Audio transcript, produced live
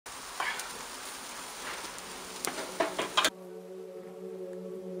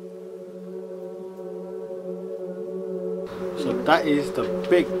So that is the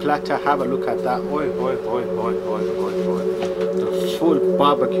big platter. Have a look at that. Oi, oi, oi, oi, oi, oi, oi. The full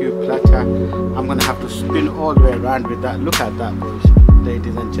barbecue platter. I'm gonna have to spin all the way around with that. Look at that, boys,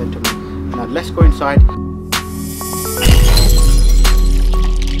 ladies and gentlemen. Now let's go inside.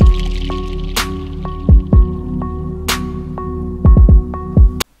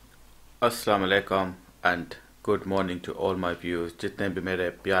 Assalamu alaikum and good morning to all my viewers. जितने भी मेरे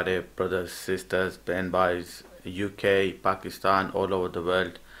प्यारे brothers, sisters, बहन भाईs, UK, Pakistan, all over the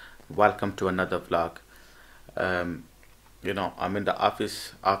world, welcome to another vlog. You know, I'm in the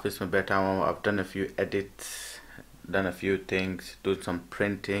office में बैठा हूँ. I've done a few edits, done a few things, do some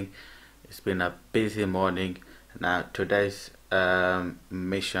printing. It's been a busy morning. Now today's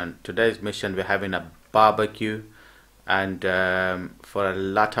mission we're having a barbecue. And for a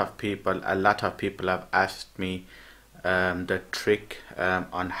lot of people have asked me the trick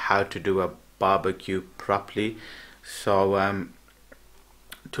on how to do a barbecue properly. So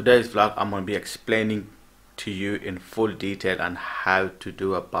today's vlog I'm going to be explaining to you in full detail on how to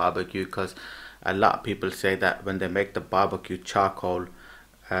do a barbecue, because a lot of people say that when they make the barbecue charcoal,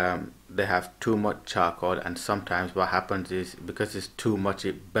 they have too much charcoal, and sometimes what happens is because it's too much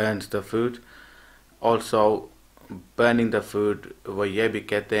it burns the food. Also burning the food, वो ये भी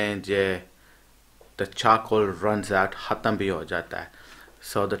कहते हैं जे the charcoal runs out, ख़त्म भी हो जाता है.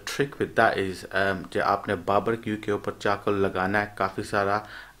 So the trick with that is जे आपने barbecue के ऊपर charcoal लगाना है काफ़ी सारा,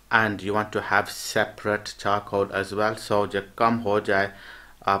 and you want to have separate charcoal as well. So जब कम हो जाए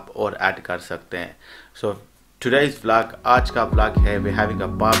आप और add कर सकते हैं. So today's vlog, आज का vlog है, we're having a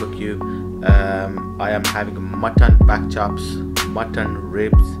barbecue. I am having mutton back chops, mutton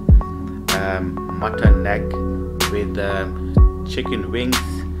ribs, mutton neck with chicken wings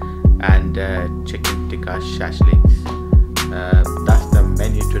and chicken tikka shashliks. That's the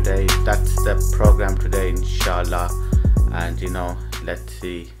menu today, that's the program today, inshallah. And you know, let's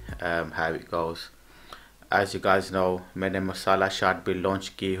see how it goes. As you guys know, मैंने masala shot भी launch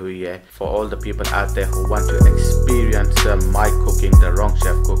की हुई है. For all the people out there who want to experience my cooking, the Wrong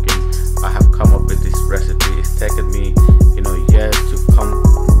Chef cooking, I have come up with this recipe. It's taken me, you know, years to come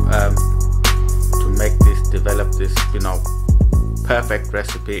to make this, develop this, you know, perfect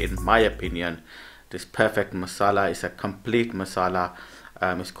recipe. In my opinion, this perfect masala is a complete masala.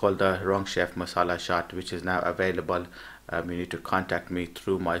 It's called the Wrong Chef masala shot, which is now available. You need to contact me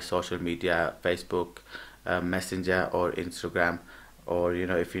through my social media, Facebook, Messenger or Instagram, or you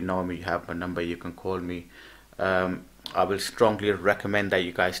know, if you know me, you have my number, you can call me. I will strongly recommend that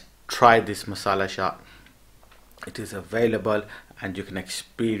you guys try this masala shot. It is available and you can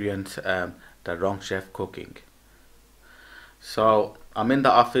experience the Wrong Chef cooking. So I'm in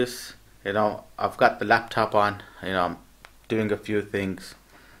the office, you know, I've got the laptop on, you know, I'm doing a few things,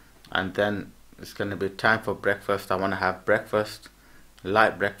 and then it's going to be time for breakfast. I want to have breakfast,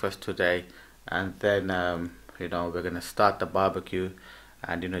 light breakfast today, and then you know, we're going to start the barbecue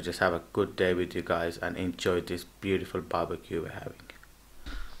and you know, just have a good day with you guys and enjoy this beautiful barbecue we're having.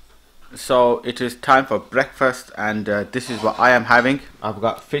 So it is time for breakfast, and this is what I am having. I've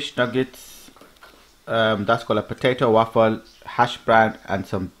got fish nuggets, that's called a potato waffle, hash brown, and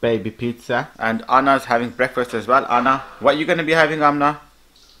some baby pizza. And Anna's having breakfast as well. Anna, what are you going to be having, Amna?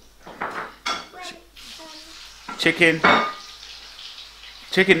 Chicken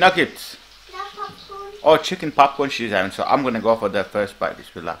nuggets. No popcorn. Oh, chicken popcorn she's having. So I'm going to go for the first bite.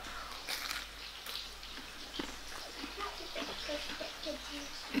 Bismillah.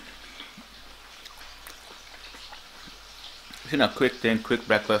 You know, quick thing, quick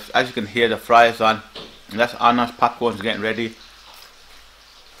breakfast. As you can hear, the fryer's on, and that's Anna's popcorn's getting ready.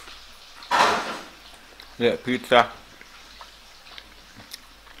 Yeah, pizza.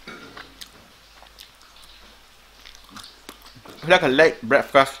 It's like a late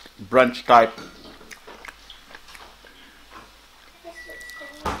breakfast, brunch type. This looks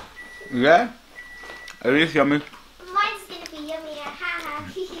cool. Yeah, it is yummy. Mine's gonna be yummy. Haha.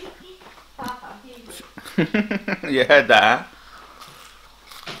 You heard that, huh?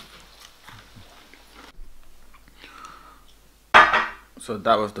 So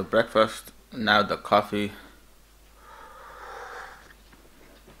that was the breakfast. Now the coffee.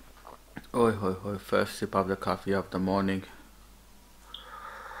 Oi, oi, oi. First sip of the coffee of the morning.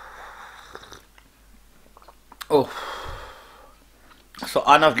 Oh. So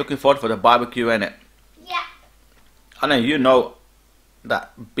Anna's looking forward for the barbecue, innit? Yeah. Anna, you know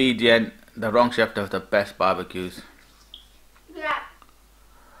that BDN, the Wrong Chef, does the best barbecues. Yeah.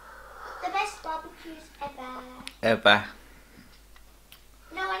 The best barbecues ever. Ever.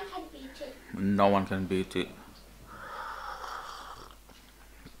 No one can beat it. No one can beat it.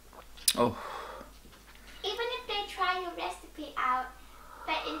 Oh. Even if they try your recipe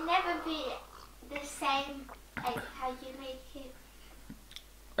be the same like how you make it.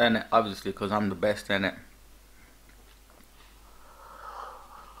 And obviously, because I'm the best in it.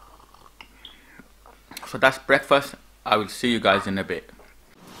 So that's breakfast. I will see you guys in a bit.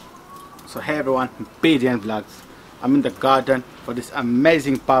 So hey everyone, BDN Vlogs. I'm in the garden for this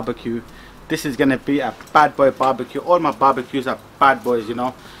amazing barbecue. This is gonna be a bad boy barbecue. All my barbecues are bad boys, you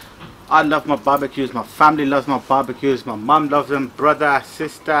know. I love my barbecues, my family loves my barbecues, my mom loves them, brother,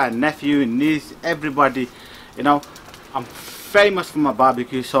 sister, nephew, niece, everybody, you know. I'm famous for my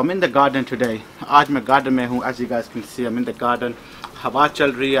barbecue, so I'm in the garden today. आज मैं garden में हूँ, as you guys can see, I'm in the garden. हवा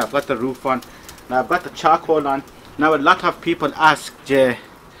चल रही है, I've got the roof on, now I've got the charcoal on. Now a lot of people ask, Jay,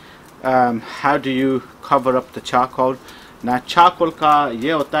 how do you cover up the charcoal? Now charcoal का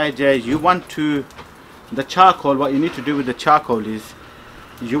ये होता है, Jay, you want to, the charcoal, what you need to do with the charcoal is,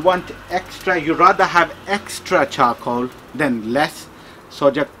 you want extra, you rather have extra charcoal than less. So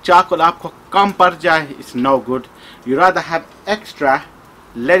जब charcoal आपको कम पड़ जाए, it's no good. You rather have extra,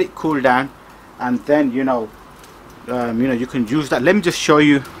 let it cool down, and then you know you can use that. Let me just show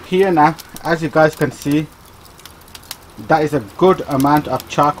you here now. As you guys can see, that is a good amount of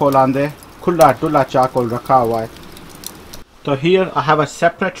charcoal on there. खुला डुला charcoal रखा हुआ है. So here I have a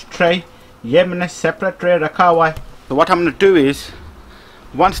separate tray. ये मैंने separate tray रखा हुआ है. So what I'm going to do is,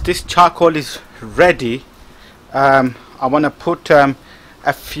 once this charcoal is ready, I want to put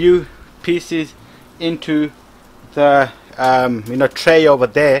a few pieces into the tray over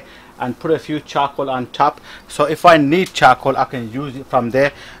there and put a few charcoal on top. So if I need charcoal, I can use it from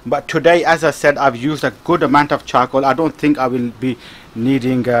there. But today, as I said, I've used a good amount of charcoal. I don't think I will be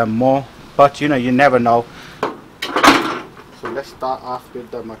needing more, but you never know. So let's start off with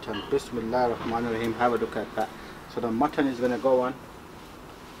the mutton. Bismillah ar-Rahman ar-Rahim. Have a look at that. So the mutton is going to go on.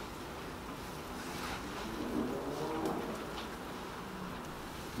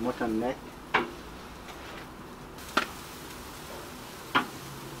 Mutton neck.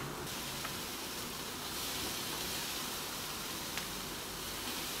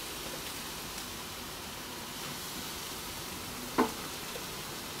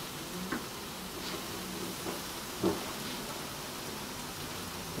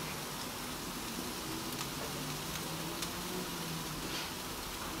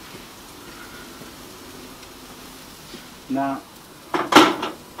 Now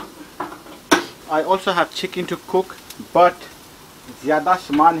I also have chicken to cook, but ज़्यादा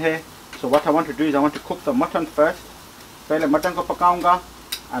सामान है. So what I want to do is I want to cook the mutton first. पहले mutton को पकाऊंगा,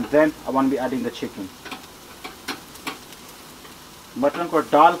 and then I want to be adding the chicken. Mutton को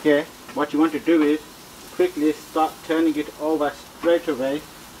डाल के, what you want to do is quickly start turning it over straight away,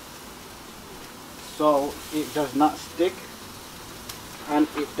 so it does not stick and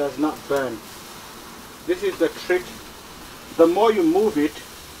it does not burn. This is the trick. The more you move it,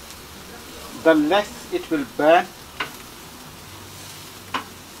 the less it will burn.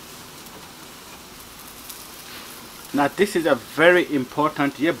 Now this is a very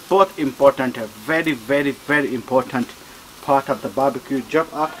important, both important, a very very important part of the barbecue. Jab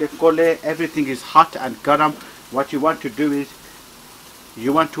aapke kole, everything is hot and garam. What you want to do is,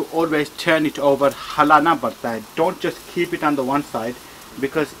 you want to always turn it over. Halana badta hai. Don't just keep it on the one side,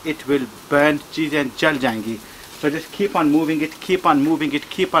 because it will burn. Cheezein jal jayengi. So just keep on moving it, keep on moving it,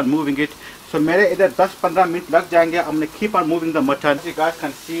 keep on moving it. So मेरे इधर 10-15 minute लग जाएंगे. I'm gonna keep on moving the mutton. As you guys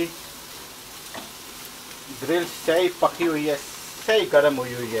can see, grill सही पकी हुई है, सही गर्म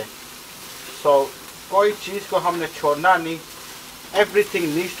हुई है. So कोई चीज़ को हमने छोड़ना नहीं. Everything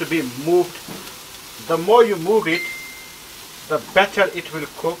needs to be moved. The more you move it, the better it will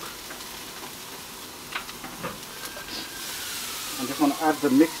cook. I'm just gonna add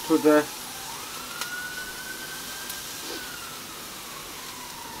the mix to the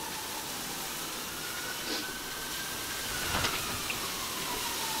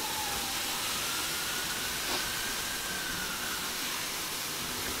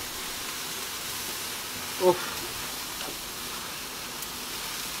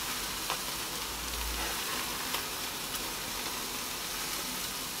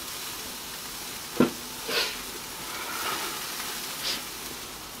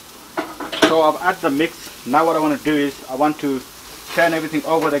So I've added the mix. Now what I want to do is I want to turn everything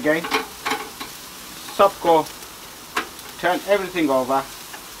over again. Sabko, turn everything over.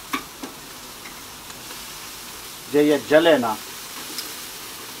 ये जले ना.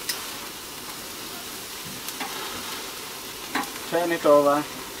 Turn it over,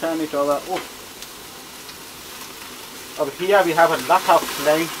 turn it over. Oof. Over here we have a lot of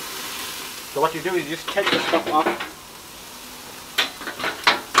flame. So what you do is just take the stuff off.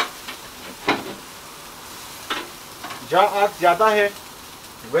 जा आग ज़्यादा है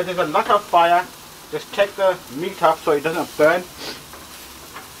Where there's a lot of fire, just take the meat off so it doesn't burn.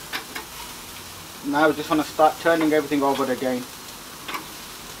 Now we just want to start turning everything over again.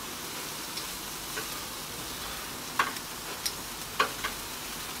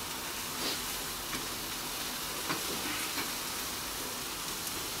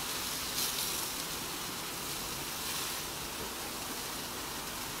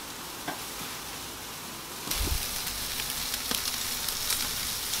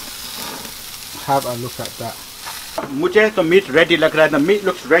 Have a look at that. मुझे तो meet ready लग रहा है. The meat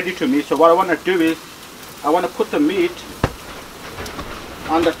looks ready to me. So what I want to do is I want to put the meat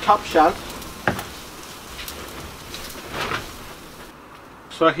on the top shelf.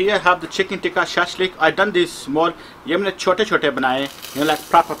 So here I have the chicken tikka shashlik. I done these small. ये मैंने छोटे छोटे बनाए. You know, like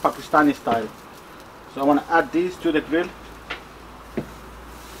proper Pakistani style. So I want to add these to the grill.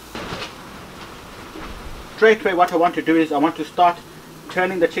 Straight away what I want to do is I want to start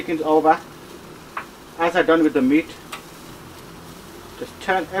turning the chickens over. As I done with the meat, just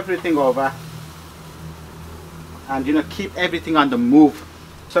turn everything over and keep everything on the move.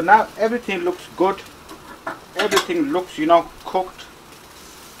 So now everything looks good, everything looks cooked.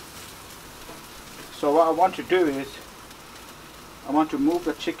 So what I want to do is I want to move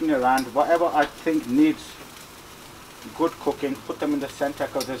the chicken around. Whatever I think needs good cooking, put them in the center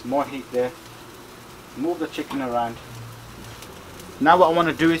because there's more heat there. Move the chicken around. Now what I want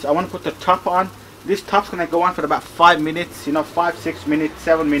to do is I want to put the top on. This top's going to go on for about 5 minutes, 5, 6 minutes,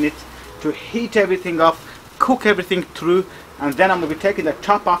 7 minutes to heat everything up, cook everything through, and then I'm going to be taking the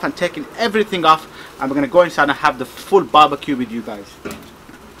top off and taking everything off, and we're going to go inside and have the full barbecue with you guys.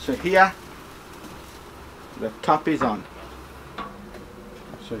 So here, the top is on.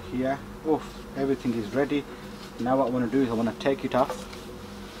 So here, everything is ready. Now what I want to do is I want to take it off.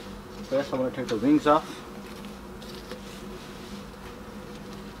 First I want to take the wings off.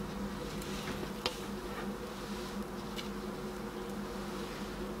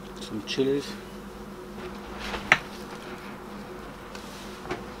 Some chilies.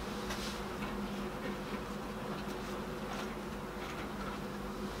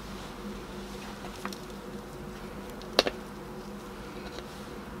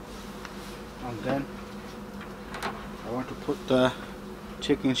 And then I want to put the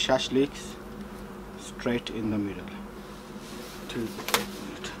chicken shashliks straight in the middle.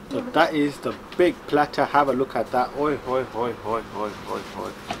 So that is the big platter. Have a look at that. Oi, oi, oi, oi, oi, oi,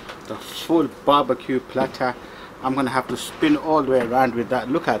 oi. The full barbecue platter. I'm gonna have to spin all the way around with that.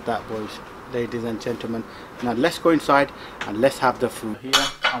 Look at that, boys, ladies and gentlemen. Now let's go inside and let's have the food. Here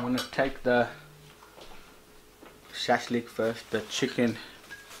I'm gonna take the shashlik first, the chicken.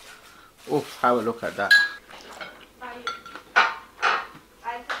 Have a look at that.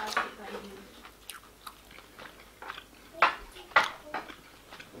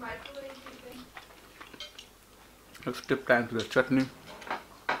 Let's dip that into the chutney.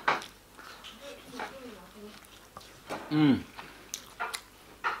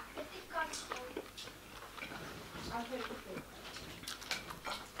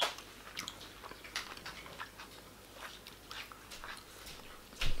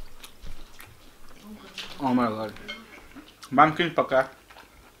 Oh my god. Pumpkin पका.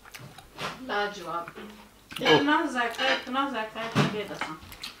 लाजवाब. इतना जायका है दसा.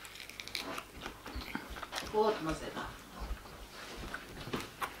 बहुत मजेदार.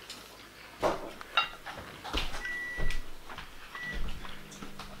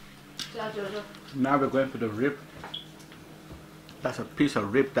 Now we're going for the rib. That's a piece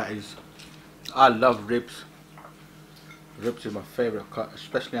of rib that is, I love ribs. Ribs is my favorite cut,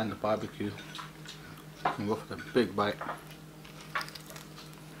 especially on the barbecue. You can go for the big bite.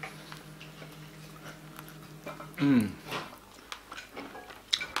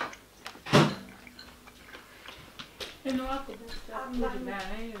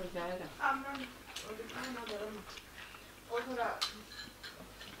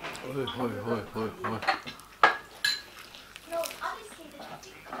 Oi, oi, oi, oi, oi. No, obviously the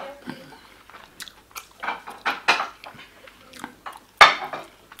chicken.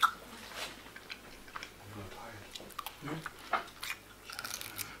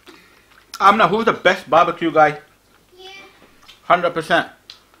 Amna, who's the best barbecue guy? Yeah. 100%.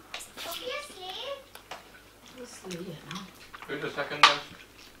 Obviously. Who's the second best?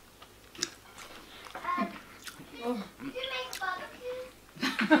 Who makes barbecue?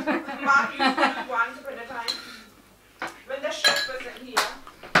 Mark used to do once upon a time when the chef wasn't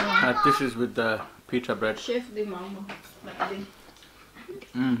here. This is with the pita bread. Chef di mama.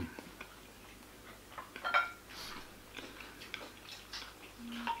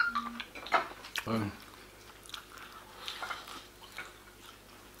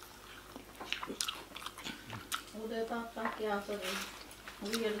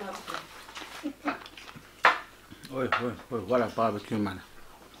 What a barbecue, man.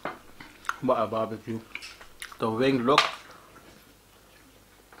 What a barbecue. The wing look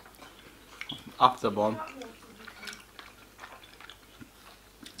off the bone.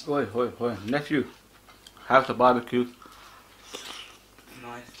 Nephew, have the barbecue.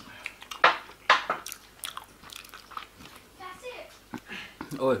 Nice. That's it.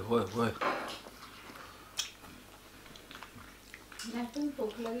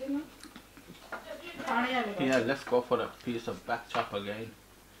 Yeah, let's go for a piece of back chop again.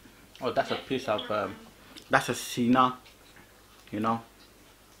 Oh, that's a piece of, that's a Sina, you know.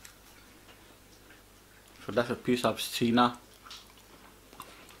 So that's a piece of Sina.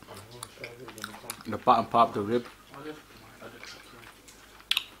 The bottom part of the rib.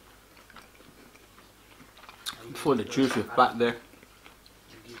 Full of juicy fat there.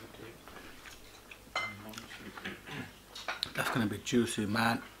 That's gonna be juicy,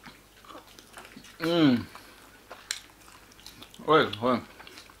 man.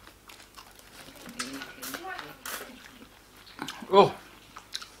 Oh.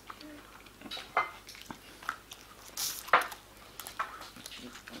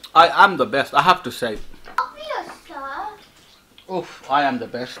 I am the best, I have to say. Obvious, sir. Oof, I am the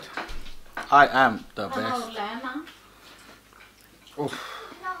best. I am the best. Oof.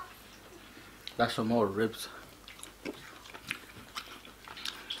 No. That's some more ribs.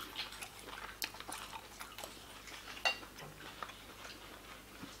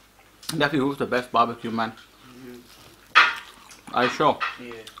 Nephew, who's the best barbecue man? Are you sure?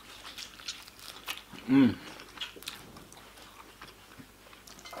 Yeah.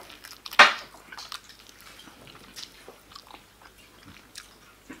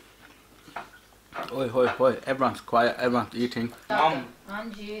 Oi, everyone's quiet, everyone's eating. Mom,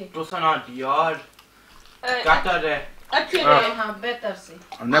 तुसा ना यार क्या रहे?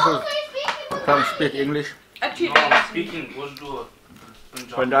 Never can speak English. No, speaking Urdu.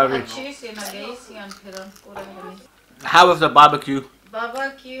 Punjabi. How was the barbecue?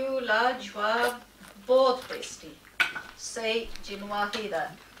 Barbecue, lajwab, both tasty. Say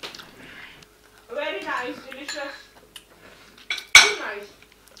jinwahida. Very nice, delicious. Too nice.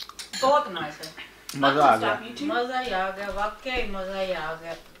 बहुत nice है. मजा आ गया. मजा ही आ गया, वाकई मजा ही आ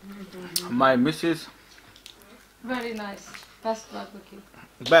गया. My missus. Very nice. Best barbecue.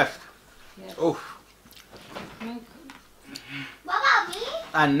 Best. Yes. Oof. What about me?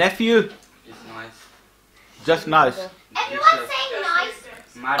 And nephew, It's nice. just nice. Everyone's saying nice.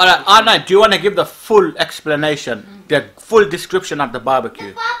 Alright, Anna, do you want to give the full explanation, the full description of the The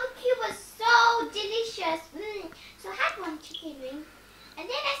barbecue? barbecue was so delicious. So I had one chicken wing. And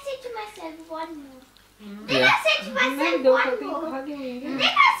then I said to myself, one more. Then I said to myself, one more.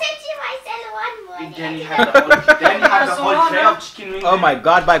 Then I said to myself, one more. Then you had the whole tray of chicken wings. Oh my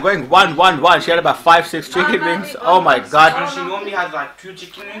god, by going 1, she had about 5-6 chicken wings. Oh my god. And she normally has like 2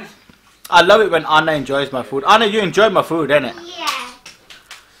 chicken wings. I love it when Anna enjoys my food. Anna, you enjoy my food, innit? Yeah.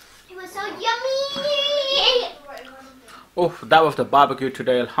 It was so yummy. Oh, that was the barbecue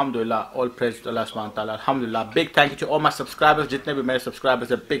today. Alhamdulillah, all praise to Allah subhanahu wa ta'ala. Alhamdulillah, big thank you to all my subscribers. Jitne bhi mere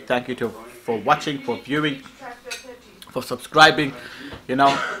subscribers, a big thank you to for watching, for viewing, for subscribing. You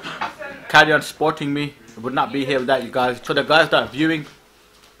know, carry on supporting me. I would not be here without you guys. So the guys that are viewing,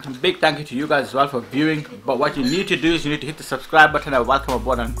 big thank you to you guys as well for viewing. But what you need to do is you need to hit the subscribe button and welcome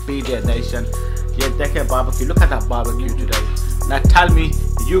aboard on BJ Nation. Yeah, Deke barbecue. Look at that barbecue today. Now tell me,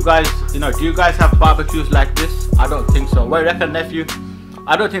 you guys, you know, do you guys have barbecues like this? I don't think so. What do you reckon, nephew?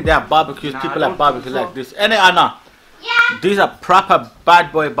 I don't think they have barbecues. Nah, People I have don't barbecues think so. like this. Any Anna? Yeah. These are proper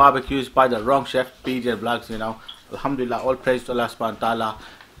bad boy barbecues by the wrong chef, BJ Vlogs, you know. Alhamdulillah, all praise to Allah subhanahu wa ta'ala.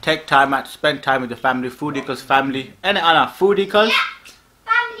 Take time out, spend time with your family. Food equals family. Any Anna, food equals?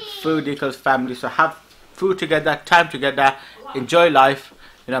 Family. Food equals family. So have food together, time together, enjoy life.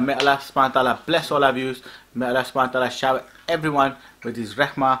 You know, may Allah subhanahu wa ta'ala bless all of you. May Allah subhanahu wa ta'ala shower everyone with his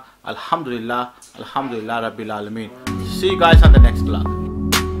rahmah. Alhamdulillah, Alhamdulillah Rabbil Alameen. See you guys on the next vlog.